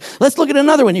stand perfect. Let's look at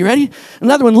another one. You ready?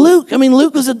 Another one. Luke.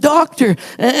 Luke was a doctor,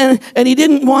 and he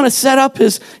didn't want to set up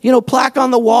his, plaque on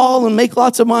the wall and make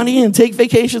lots of money and take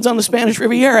vacations on the Spanish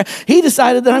Riviera. He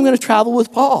decided that I'm going to travel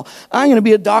with Paul. I'm going to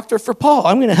be a doctor for Paul.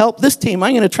 I'm going to help this team.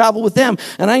 I'm going to travel with them,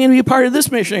 and I'm going to be a part of this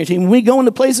missionary team. When we go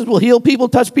into places, we'll heal people,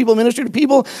 touch people, minister to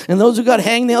people, and those who got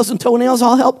hangnails and toenails,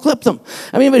 I'll help clip them.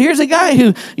 But here's a guy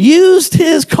who used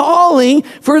his calling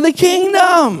for the kingdom.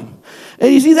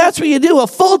 And you see, that's what you do. A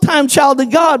full-time child of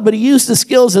God, but he used the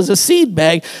skills as a seed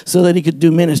bag so that he could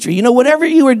do ministry. Whatever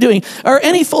you were doing. Are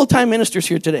any full-time ministers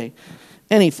here today?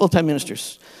 Any full-time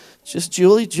ministers? Just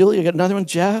Julie, I got another one,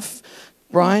 Jeff,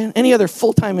 Brian. Any other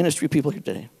full-time ministry people here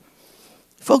today?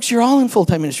 Folks, you're all in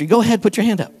full-time ministry. Go ahead, put your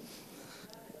hand up.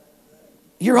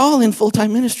 You're all in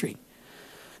full-time ministry.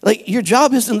 Your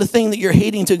job isn't the thing that you're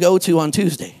hating to go to on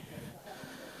Tuesday.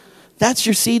 That's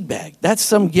your seed bag. That's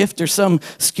some gift or some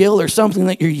skill or something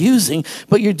that you're using,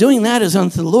 but you're doing that as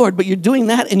unto the Lord, but you're doing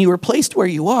that and you were placed where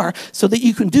you are so that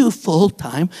you can do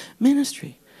full-time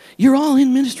ministry. You're all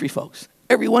in ministry, folks.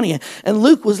 Every one of you. And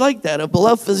Luke was like that, a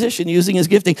beloved physician using his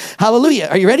gifting. Hallelujah.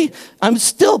 Are you ready? I'm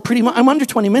under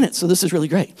 20 minutes, so this is really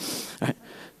great. All right.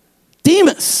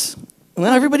 Demas.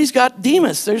 Well, everybody's got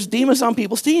Demas. There's Demas on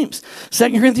people's teams.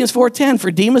 2 Corinthians 4:10,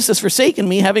 for Demas has forsaken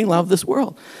me, having loved this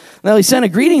world. Now, he sent a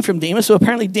greeting from Demas, so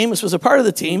apparently Demas was a part of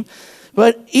the team.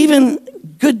 But even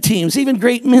good teams, even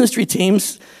great ministry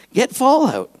teams get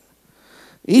fallout.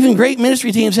 Even great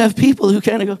ministry teams have people who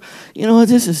kind of go, you know what,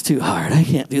 this is too hard. I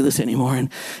can't do this anymore.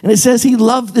 And it says he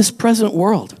loved this present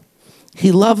world.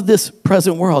 He loved this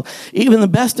present world. Even the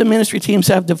best of ministry teams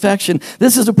have defection.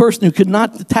 This is a person who could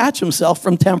not detach himself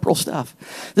from temporal stuff.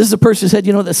 This is a person who said,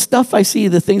 the stuff I see,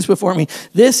 the things before me,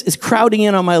 this is crowding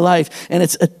in on my life, and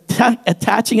it's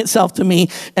attaching itself to me,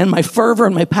 and my fervor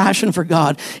and my passion for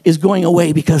God is going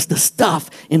away because the stuff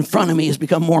in front of me has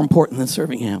become more important than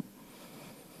serving him.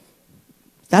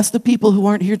 That's the people who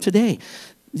aren't here today.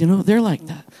 They're like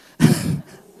that.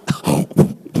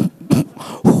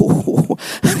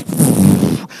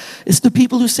 It's the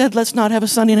people who said, let's not have a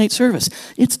Sunday night service.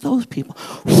 It's those people.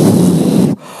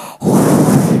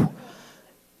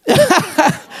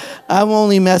 I'm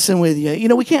only messing with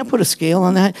you. We can't put a scale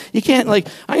on that. You can't, I'm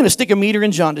going to stick a meter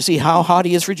in John to see how hot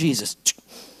he is for Jesus.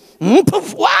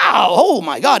 Wow. Oh,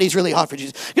 my God, he's really hot for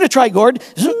Jesus. You're going to try Gord.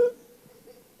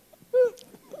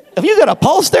 Have you got a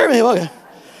pulse there?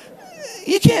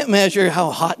 You can't measure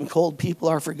how hot and cold people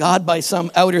are for God by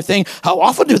some outer thing. How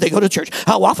often do they go to church?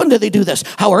 How often do they do this?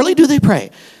 How early do they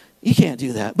pray? You can't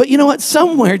do that. But you know what?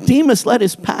 Somewhere Demas let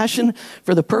his passion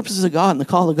for the purposes of God and the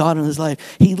call of God in his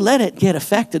life, he let it get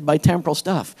affected by temporal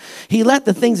stuff. He let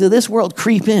the things of this world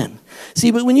creep in. See,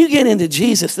 but when you get into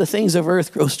Jesus, the things of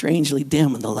earth grow strangely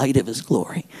dim in the light of his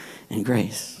glory and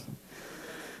grace.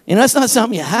 That's not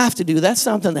something you have to do. That's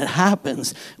something that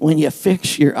happens when you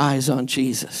fix your eyes on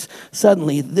Jesus.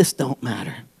 Suddenly, this don't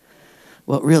matter.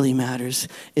 What really matters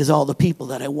is all the people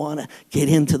that I want to get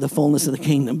into the fullness of the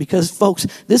kingdom. Because, folks,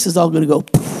 this is all going to go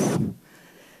poof,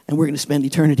 and we're going to spend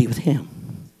eternity with him.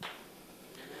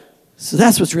 So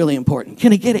that's what's really important.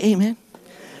 Can I get an amen?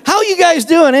 How are you guys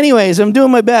doing anyways? I'm doing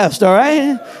my best, all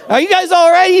right? Are you guys all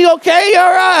right? You okay?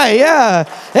 All right, yeah.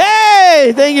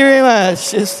 Hey, thank you very much.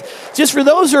 Just for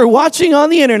those who are watching on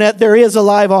the internet, there is a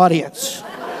live audience.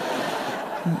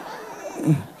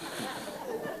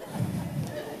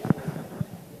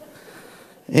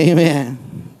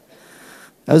 Amen.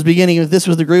 I was beginning with this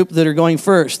was the group that are going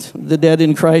first. The dead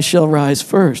in Christ shall rise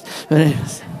first.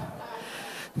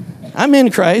 I'm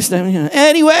in Christ.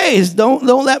 Anyways, don't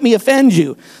let me offend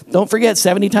you. Don't forget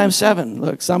 70 times 7.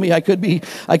 Look, some of you, I could be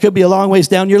a long ways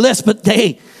down your list, but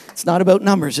hey, it's not about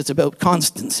numbers. It's about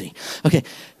constancy. Okay,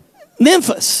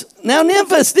 Nymphus. Now,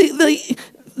 Nymphus,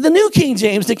 the New King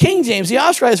James, the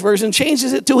Authorized Version,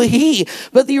 changes it to a he.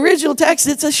 But the original text,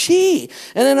 it's a she.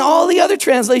 And then all the other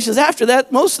translations after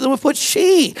that, most of them have put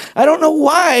she. I don't know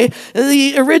why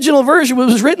the original version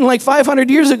was written 500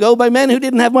 years ago by men who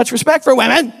didn't have much respect for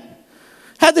women.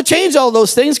 Had to change all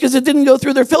those things because it didn't go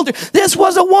through their filter. This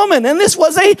was a woman, and this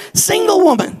was a single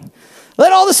woman.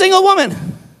 Let all the single women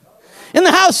in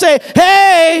the house say,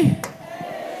 hey.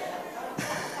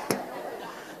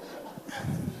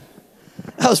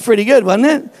 That was pretty good, wasn't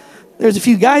it? There's a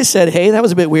few guys said, hey, that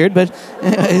was a bit weird, but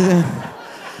anyways,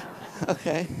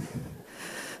 okay.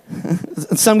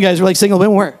 Some guys were like single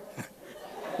women were.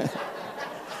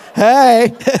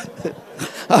 Hey.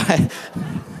 All right.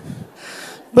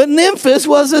 But Nymphis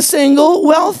was a single,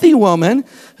 wealthy woman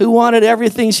who wanted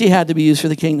everything she had to be used for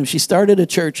the kingdom. She started a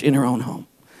church in her own home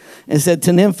and said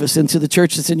to Nymphis and to the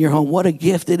church that's in your home, what a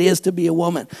gift it is to be a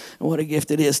woman and what a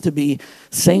gift it is to be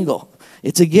single.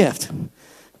 It's a gift.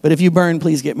 But if you burn,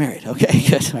 please get married. Okay,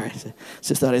 good. All right.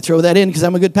 Just thought I'd throw that in because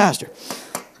I'm a good pastor.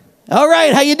 All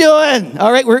right, how you doing?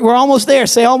 All right, we're almost there.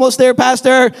 Say almost there,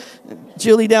 Pastor.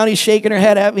 Julie Downey's shaking her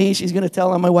head at me. She's going to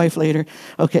tell on my wife later.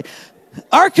 Okay.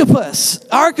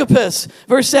 Archippus,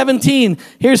 verse 17.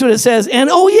 Here's what it says. And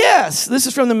oh yes, this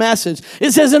is from the Message.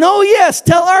 It says, and oh yes,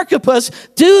 tell Archippus,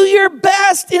 do your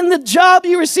best in the job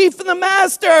you receive from the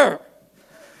master.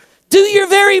 Do your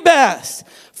very best.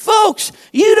 Folks,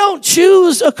 you don't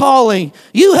choose a calling.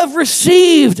 You have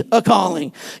received a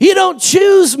calling. You don't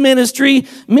choose ministry.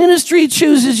 Ministry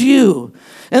chooses you.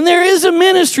 And there is a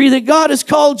ministry that God has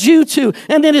called you to,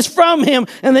 and it is from him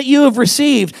and that you have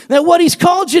received. That what he's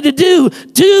called you to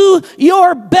do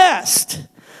your best.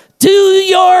 Do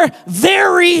your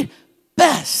very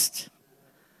best.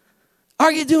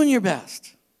 Are you doing your best?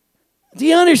 Do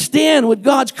you understand what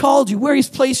God's called you, where he's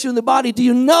placed you in the body? Do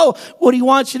you know what he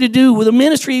wants you to do with the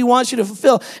ministry he wants you to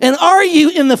fulfill? And are you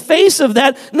in the face of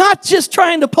that, not just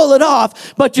trying to pull it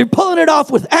off, but you're pulling it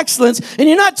off with excellence, and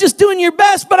you're not just doing your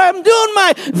best, but I'm doing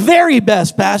my very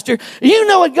best, Pastor. You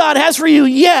know what God has for you?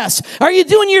 Yes. Are you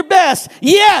doing your best?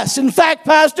 Yes. In fact,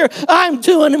 Pastor, I'm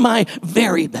doing my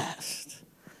very best.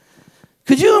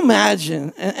 Could you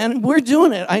imagine, and we're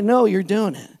doing it, I know you're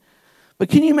doing it, but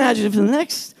can you imagine if in the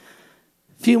next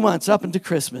few months up into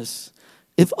Christmas,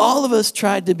 if all of us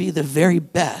tried to be the very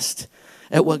best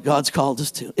at what God's called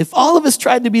us to, if all of us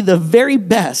tried to be the very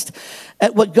best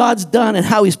at what God's done and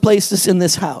how he's placed us in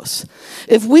this house,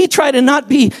 if we try to not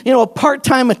be, a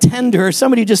part-time attender or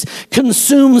somebody who just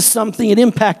consumes something and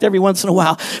impact every once in a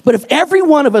while, but if every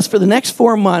one of us for the next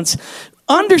 4 months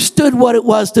understood what it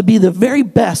was to be the very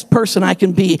best person I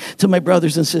can be to my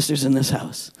brothers and sisters in this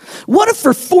house. What if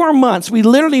for 4 months we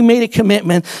literally made a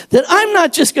commitment that I'm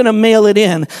not just going to mail it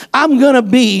in. I'm going to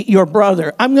be your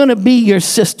brother. I'm going to be your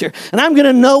sister. And I'm going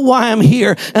to know why I'm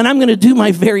here. And I'm going to do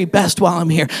my very best while I'm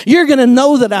here. You're going to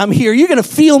know that I'm here. You're going to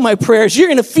feel my prayers. You're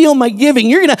going to feel my giving.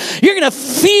 You're going to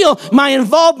feel my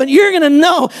involvement. You're going to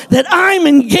know that I'm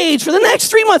engaged for the next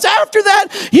 3 months. After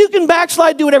that, you can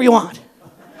backslide, do whatever you want.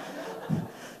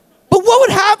 But what would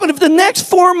happen if the next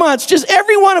 4 months, just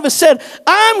every one of us said,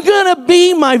 I'm going to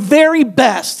be my very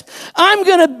best. I'm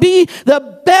going to be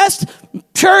the best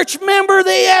church member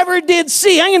they ever did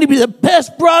see. I'm going to be the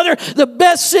best brother, the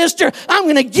best sister. I'm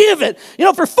going to give it.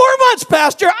 For 4 months,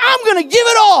 Pastor, I'm going to give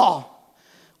it all.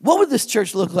 What would this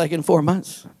church look like in 4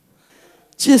 months?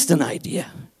 Just an idea.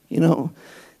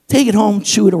 Take it home,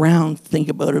 chew it around, think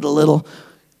about it a little.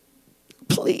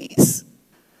 Please.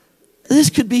 This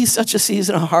could be such a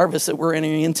season of harvest that we're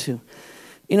entering into.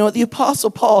 The Apostle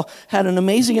Paul had an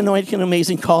amazing anointing, an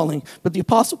amazing calling, but the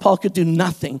Apostle Paul could do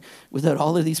nothing without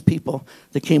all of these people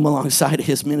that came alongside of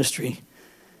his ministry.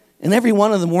 And every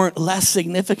one of them weren't less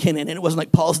significant in it. It wasn't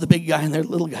like Paul's the big guy and they're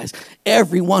little guys.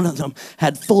 Every one of them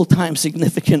had full-time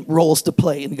significant roles to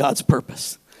play in God's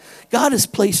purpose. God has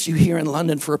placed you here in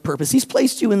London for a purpose. He's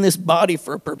placed you in this body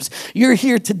for a purpose. You're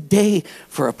here today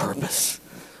for a purpose.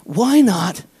 Why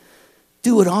not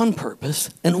do it on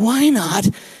purpose, and why not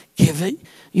give it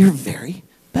your very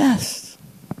best?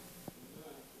 A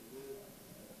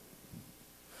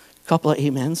couple of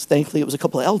amens. Thankfully, it was a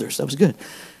couple of elders. That was good.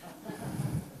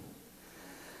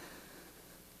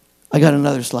 I got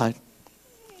another slide.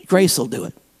 Grace will do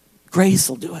it. Grace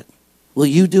will do it. Will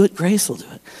you do it? Grace will do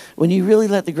it. When you really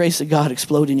let the grace of God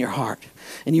explode in your heart,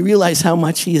 and you realize how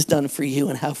much he has done for you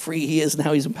and how free he is and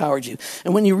how he's empowered you,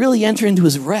 and when you really enter into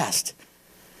his rest,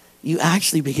 you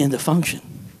actually begin to function.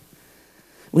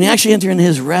 When you actually enter into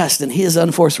his rest and his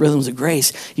unforced rhythms of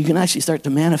grace, you can actually start to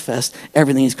manifest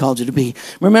everything he's called you to be.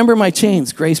 Remember my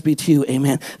chains, grace be to you,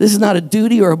 amen. This is not a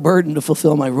duty or a burden to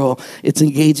fulfill my role. It's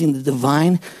engaging the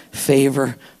divine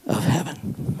favor of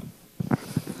heaven.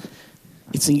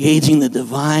 It's engaging the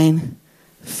divine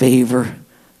favor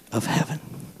of heaven.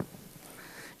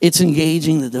 It's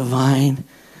engaging the divine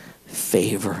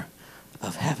favor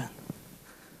of heaven.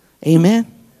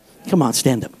 Amen. Come on,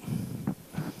 stand up.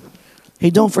 Hey,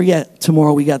 don't forget,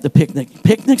 tomorrow we got the picnic.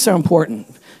 Picnics are important.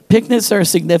 Picnics are a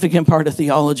significant part of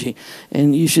theology,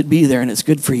 and you should be there, and it's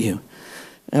good for you.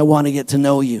 I want to get to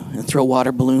know you and throw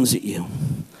water balloons at you.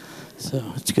 So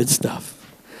it's good stuff.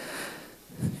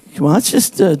 Come on, let's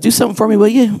just do something for me, will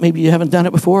you? Maybe you haven't done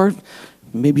it before.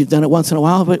 Maybe you've done it once in a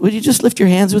while, but would you just lift your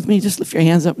hands with me? Just lift your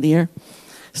hands up in the air.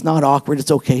 It's not awkward.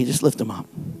 It's okay. Just lift them up.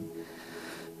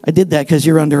 I did that because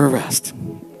you're under arrest.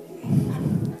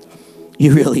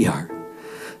 You really are.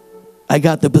 I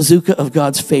got the bazooka of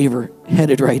God's favor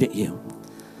headed right at you.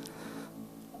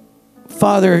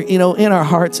 Father, in our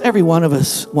hearts, every one of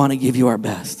us want to give you our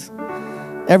best.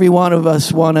 Every one of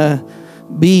us want to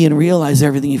be and realize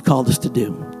everything you've called us to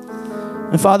do.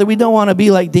 And Father, we don't want to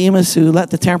be like Demas who let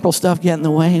the temporal stuff get in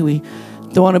the way. We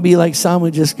don't want to be like some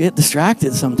who just get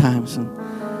distracted sometimes.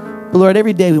 But Lord,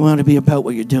 every day we want to be about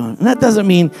what you're doing. And that doesn't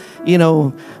mean,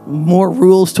 more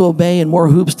rules to obey and more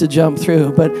hoops to jump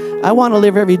through. But I want to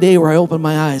live every day where I open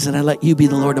my eyes and I let you be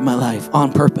the Lord of my life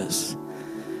on purpose.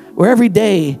 Where every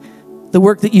day, the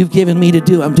work that you've given me to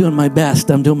do, I'm doing my best.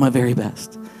 I'm doing my very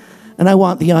best. And I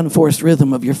want the unforced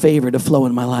rhythm of your favor to flow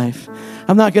in my life.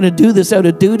 I'm not going to do this out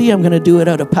of duty. I'm going to do it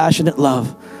out of passionate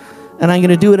love. And I'm going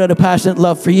to do it out of passionate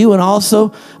love for you and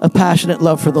also a passionate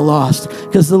love for the lost.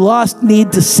 Because the lost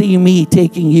need to see me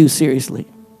taking you seriously.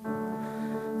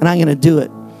 And I'm going to do it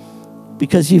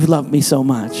because you've loved me so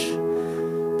much.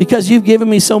 Because you've given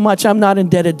me so much, I'm not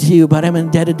indebted to you, but I'm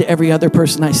indebted to every other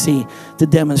person I see to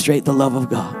demonstrate the love of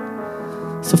God.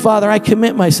 So, Father, I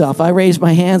commit myself. I raise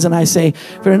my hands and I say,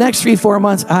 for the next 3-4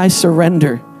 months, I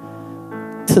surrender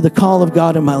to the call of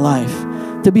God in my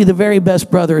life to be the very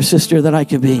best brother or sister that I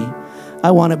can be. I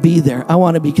want to be there. I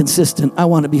want to be consistent. I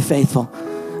want to be faithful.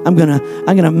 I'm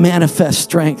gonna manifest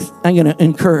strength. I'm gonna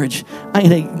encourage. I'm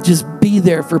gonna just be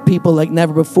there for people like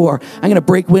never before. I'm gonna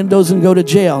break windows and go to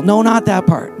jail. No, not that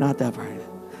part. Not that part.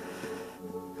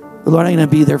 But Lord, I'm going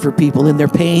to be there for people in their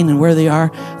pain and where they are.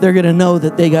 They're going to know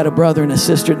that they got a brother and a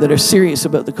sister that are serious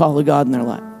about the call of God in their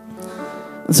life.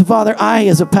 And so, Father, I,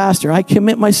 as a pastor, I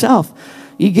commit myself.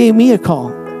 You gave me a call,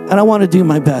 and I want to do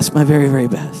my best, my very, very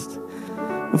best.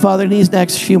 And Father, in these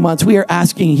next few months, we are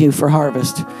asking you for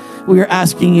harvest. We are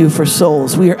asking you for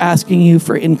souls. We are asking you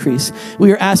for increase.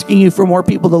 We are asking you for more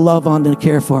people to love on and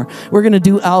care for. We're going to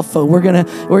do Alpha. We're going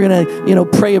to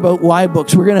pray about Y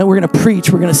books. We're going to preach.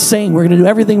 We're going to sing. We're going to do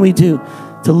everything we do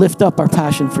to lift up our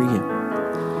passion for you.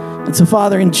 And so,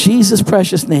 Father, in Jesus'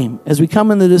 precious name, as we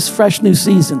come into this fresh new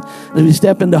season, as we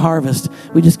step into harvest,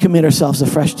 we just commit ourselves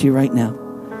afresh to you right now.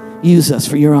 Use us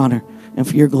for your honor and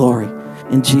for your glory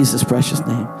in Jesus' precious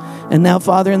name. And now,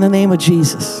 Father, in the name of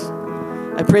Jesus,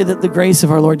 I pray that the grace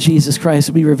of our Lord Jesus Christ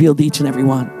would be revealed to each and every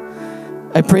one.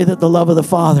 I pray that the love of the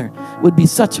Father would be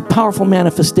such a powerful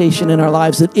manifestation in our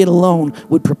lives that it alone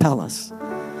would propel us.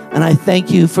 And I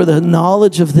thank you for the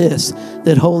knowledge of this,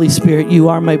 that Holy Spirit, you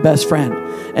are my best friend,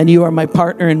 and you are my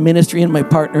partner in ministry and my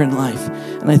partner in life.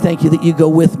 And I thank you that you go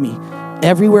with me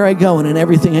everywhere I go and in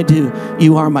everything I do.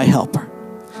 You are my helper.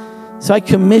 So I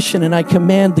commission and I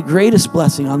command the greatest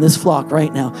blessing on this flock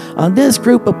right now. On this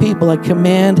group of people, I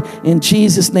command in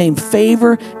Jesus' name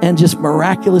favor and just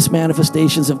miraculous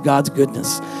manifestations of God's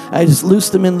goodness. I just loose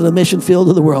them into the mission field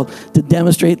of the world to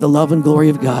demonstrate the love and glory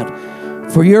of God.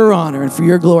 For your honor and for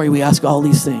your glory, we ask all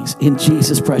these things in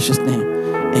Jesus' precious name.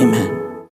 Amen.